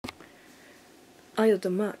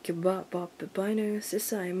아여도막혀봐 바빠바이너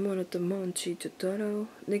세상의 문어도 먼지 좋더러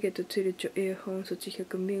내게도 들려줘 earphone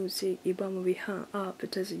소치하고 music 이 밤을 위한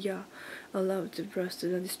appetizer I love the rest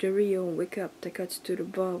of the stereo wake up 다 같이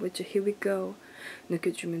들어봐 with you here we go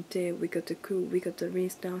느껴주면 돼 we got the cool we got the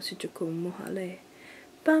rinse down 시작고 뭐할래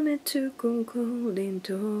밤에 두근거린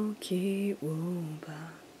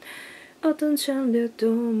기워봐 어떤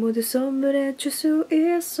장르도 모두 선물해줄 수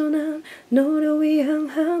있어 난 너를 위한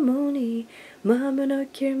하모니 마음을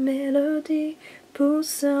넣길 멜로디 Put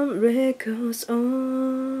some records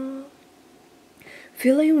on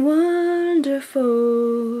Feeling wonderful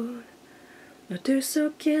너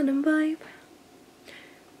들썩이는 vibe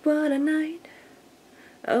What a night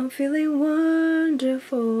I'm feeling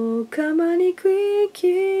wonderful 가만히 귀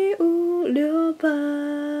기울여봐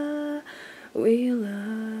We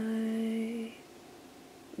like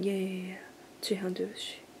Yeah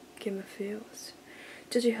지한두시 Give me feels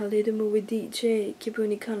저지할 리듬 with DJ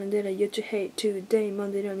기분이 가는 대로 you hate today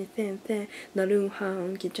만들려니 땡땡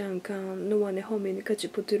나른한 긴장감 너와 내 허민을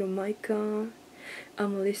같이 붙들어 마이까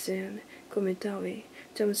I'ma listen 고민 따위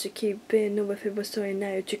잠시 깊이 너의 feverstory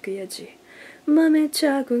나를 지켜야지 맘의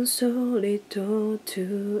작은 소리도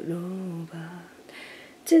들어봐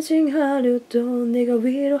찡찡하려도 내가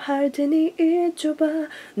위로할 테니 잊어봐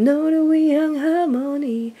너를 위한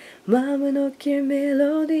하모니 마음을 녹일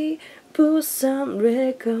멜로디 Put some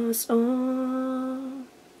records on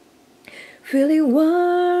Feeling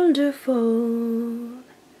wonderful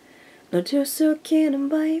너 들썩이는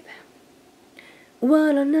vibe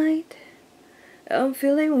What a night I'm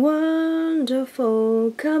feeling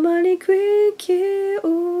wonderful 가만히 귀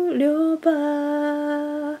기울여봐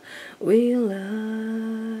We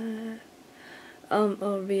like I'm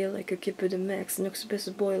all real like a kid with the max Knocks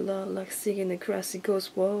best boiler like singing the grass it goes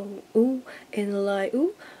whoa ooh and like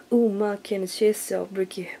ooh ooh my can chase out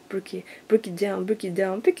break it down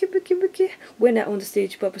pick it when I on the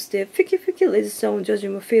stage papa step pick it lazy sound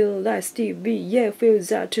judging my feel like Steve B yeah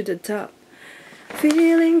feels out to the top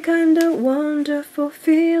Feeling kinda wonderful,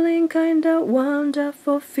 feeling kinda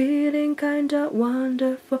wonderful, feeling kinda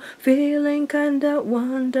wonderful, feeling kinda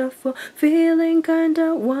wonderful, feeling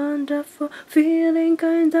kinda wonderful, feeling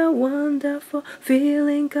kinda wonderful,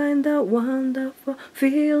 feeling kinda wonderful,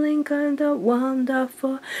 feeling kinda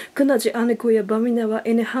wonderful. 끝나지 않을 거야 밤이 나와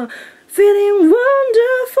anyhow. Feeling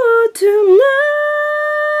wonderful tonight,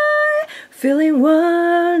 feeling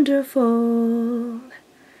wonderful.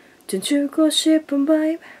 춤추고 싶은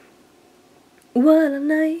vibe What a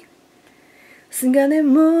night 순간에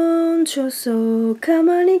멈춰서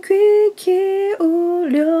가만히 귀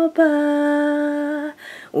기울여봐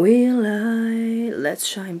We like Let's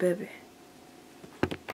shine baby